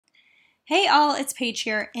Hey all, it's Paige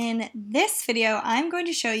here. In this video, I'm going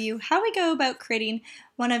to show you how we go about creating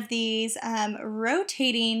one of these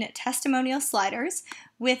rotating testimonial sliders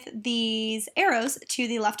with these arrows to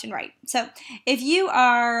the left and right. So if you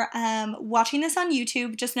are watching this on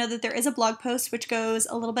YouTube, just know that there is a blog post which goes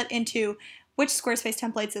a little bit into which Squarespace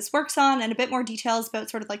templates this works on and a bit more details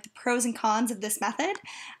about sort of like the pros and cons of this method.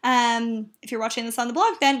 If you're watching this on the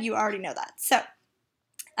blog, then you already know that. So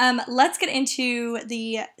let's get into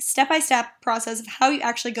the step-by-step process of how you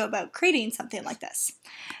actually go about creating something like this.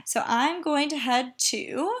 So I'm going to head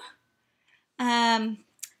to, I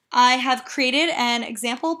have created an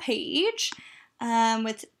example page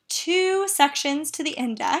with two sections to the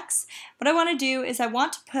index. What I want to do is I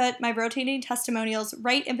want to put my rotating testimonials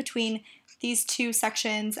right in between these two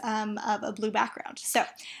sections of a blue background. So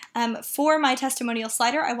for my testimonial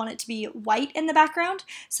slider, I want it to be white in the background.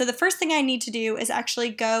 So the first thing I need to do is actually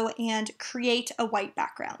go and create a white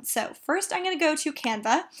background. So first I'm going to go to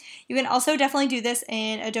Canva. You can also definitely do this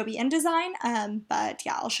in Adobe InDesign, but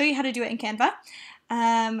yeah, I'll show you how to do it in Canva.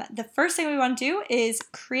 The first thing we want to do is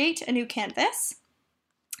create a new canvas.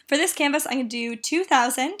 For this canvas, I'm going to do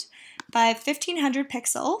 2000 by 1500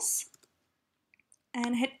 pixels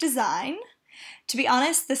and hit design. To be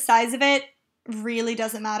honest, the size of it really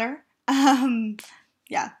doesn't matter.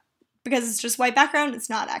 Yeah, because it's just white background, it's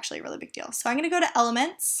not actually a really big deal. So I'm going to go to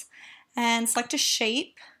elements and select a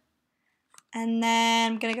shape, and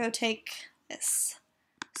then I'm going to go take this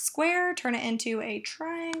square, turn it into a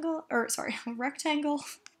triangle, or sorry, a rectangle,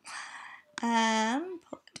 and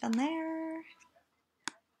pull it down there,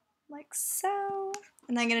 like so.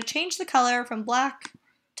 And then I'm going to change the color from black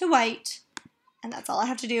to white, and that's all I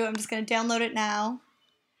have to do. I'm just going to download it now.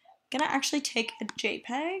 I'm going to actually take a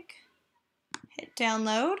JPEG, hit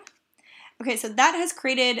download. Okay, so that has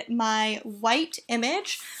created my white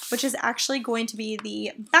image, which is actually going to be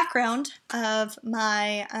the background of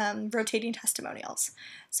my rotating testimonials.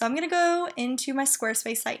 So I'm going to go into my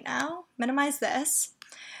Squarespace site now, minimize this.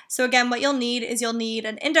 So again, what you'll need is you'll need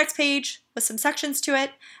an index page with some sections to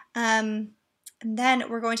it. And then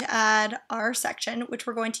we're going to add our section, which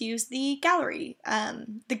we're going to use the gallery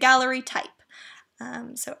type.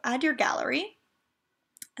 So add your gallery,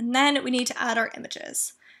 and then we need to add our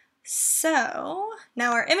images. So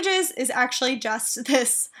now our images is actually just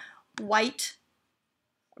this white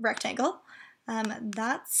rectangle.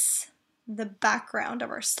 That's the background of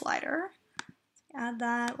our slider. Add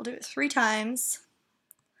that, we'll do it 3 times.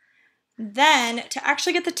 Then to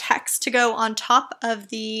actually get the text to go on top of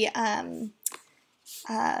the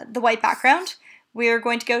white background, we're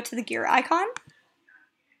going to go to the gear icon.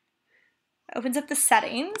 It opens up the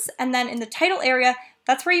settings, and then in the title area,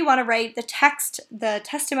 that's where you want to write the text, the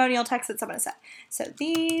testimonial text that someone has said. So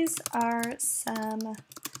these are some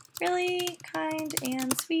really kind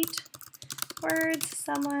and sweet words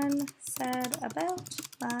someone said about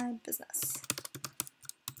my business.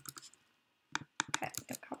 Okay, I'm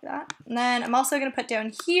going to copy that. And then I'm also going to put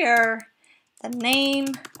down here the name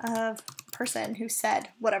of the person who said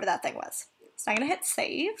whatever that thing was. So I'm going to hit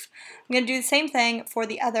save. I'm going to do the same thing for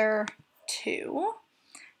the other 2.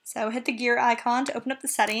 So hit the gear icon to open up the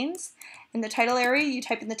settings. In the title area, you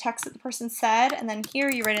type in the text that the person said, and then here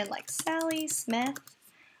you write in like Sally Smith,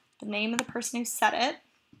 the name of the person who said it.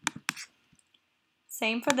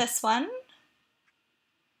 Same for this one.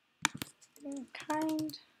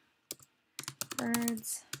 Kind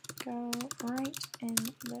words go right in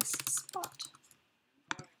this spot.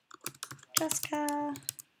 Jessica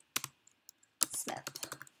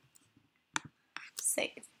Smith.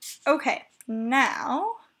 Save. Okay,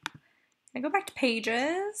 now I'm going to go back to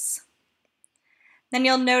pages. Then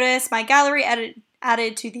you'll notice my gallery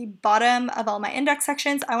added to the bottom of all my index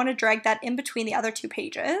sections. I want to drag that in between the other 2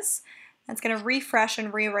 pages. That's going to refresh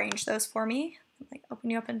and rearrange those for me. Like open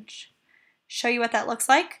you up and show you what that looks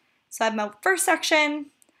like. So I have my first section,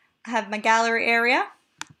 I have my gallery area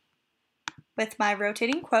with my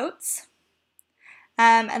rotating quotes,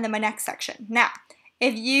 and then my next section. Now,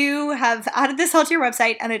 if you have added this all to your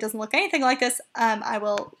website and it doesn't look anything like this, I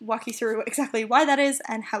will walk you through exactly why that is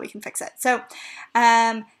and how we can fix it. So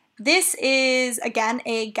this is, again,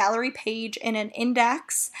 a gallery page in an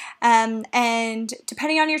index, and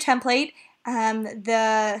depending on your template,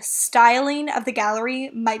 the styling of the gallery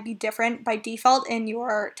might be different by default in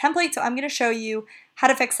your template, so I'm going to show you how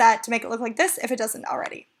to fix that to make it look like this if it doesn't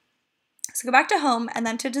already. So go back to Home and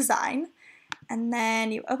then to Design, and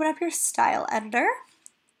then you open up your style editor.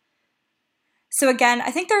 So again,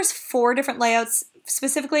 I think there's 4 different layouts,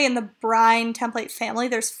 specifically in the Brine template family.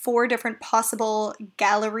 There's 4 different possible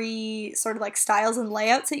gallery sort of like styles and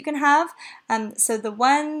layouts that you can have. So the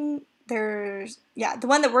the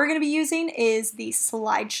one that we're going to be using is the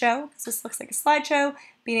slideshow, because this looks like a slideshow,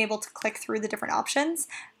 being able to click through the different options.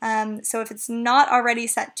 So if it's not already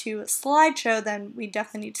set to slideshow, then we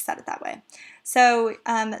definitely need to set it that way. So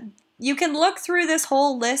you can look through this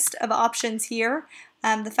whole list of options here.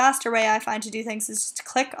 The faster way I find to do things is just to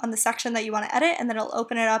click on the section that you want to edit, and then it'll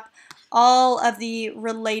open it up all of the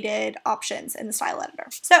related options in the style editor.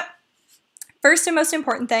 So first and most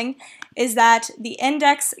important thing is that the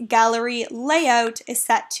index gallery layout is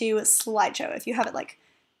set to slideshow. If you have it like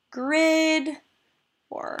grid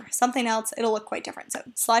or something else, it'll look quite different. So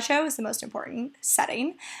slideshow is the most important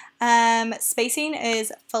setting. Spacing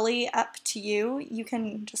is fully up to you. You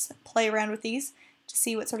can just play around with these to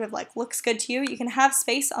see what sort of like looks good to you. You can have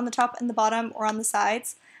space on the top and the bottom or on the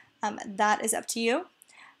sides. That is up to you.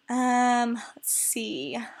 Let's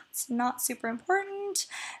see, it's not super important.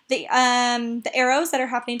 The arrows that are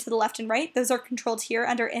happening to the left and right, those are controlled here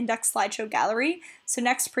under Index Slideshow Gallery. So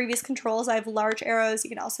next to previous controls, I have large arrows. You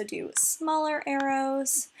can also do smaller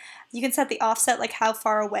arrows. You can set the offset, like how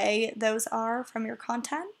far away those are from your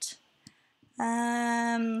content.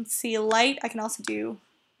 Let's see, light, I can also do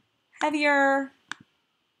heavier.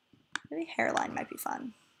 Maybe hairline might be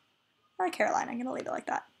fun. I like hairline, I'm gonna leave it like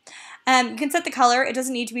that. You can set the color. It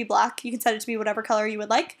doesn't need to be black. You can set it to be whatever color you would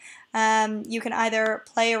like. You can either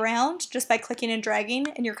play around just by clicking and dragging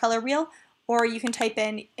in your color wheel, or you can type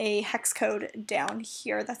in a hex code down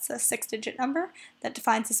here. That's a 6-digit number that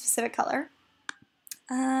defines a specific color.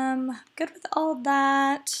 Good with all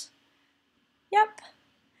that. Yep.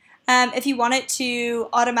 If you want it to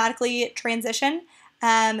automatically transition,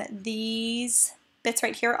 these bits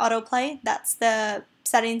right here, autoplay, that's the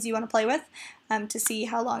settings you want to play with to see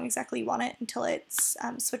how long exactly you want it until it's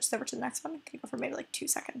switched over to the next one. Can go for maybe like 2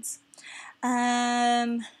 seconds.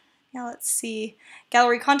 Yeah, let's see.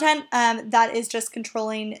 Gallery content, that is just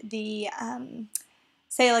controlling the,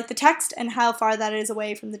 say like the text and how far that is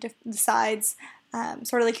away from the sides,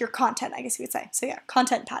 sort of like your content, I guess you could say. So yeah,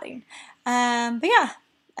 content padding. But yeah,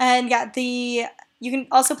 and yeah, you can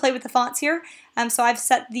also play with the fonts here. So I've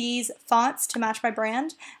set these fonts to match my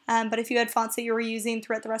brand, but if you had fonts that you were using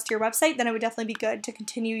throughout the rest of your website, then it would definitely be good to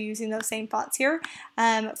continue using those same fonts here.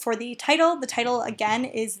 For the title again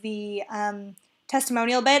is the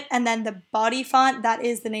testimonial bit, and then the body font, that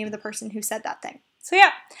is the name of the person who said that thing. So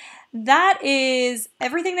yeah, that is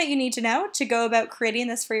everything that you need to know to go about creating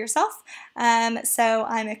this for yourself. So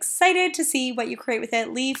I'm excited to see what you create with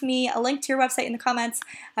it. Leave me a link to your website in the comments.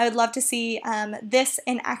 I would love to see this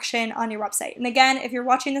in action on your website. And again, if you're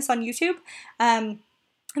watching this on YouTube, I'm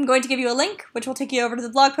going to give you a link which will take you over to the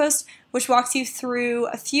blog post, which walks you through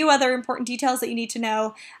a few other important details that you need to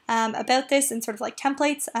know about this and sort of like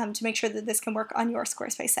templates to make sure that this can work on your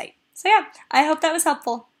Squarespace site. So yeah, I hope that was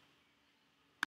helpful.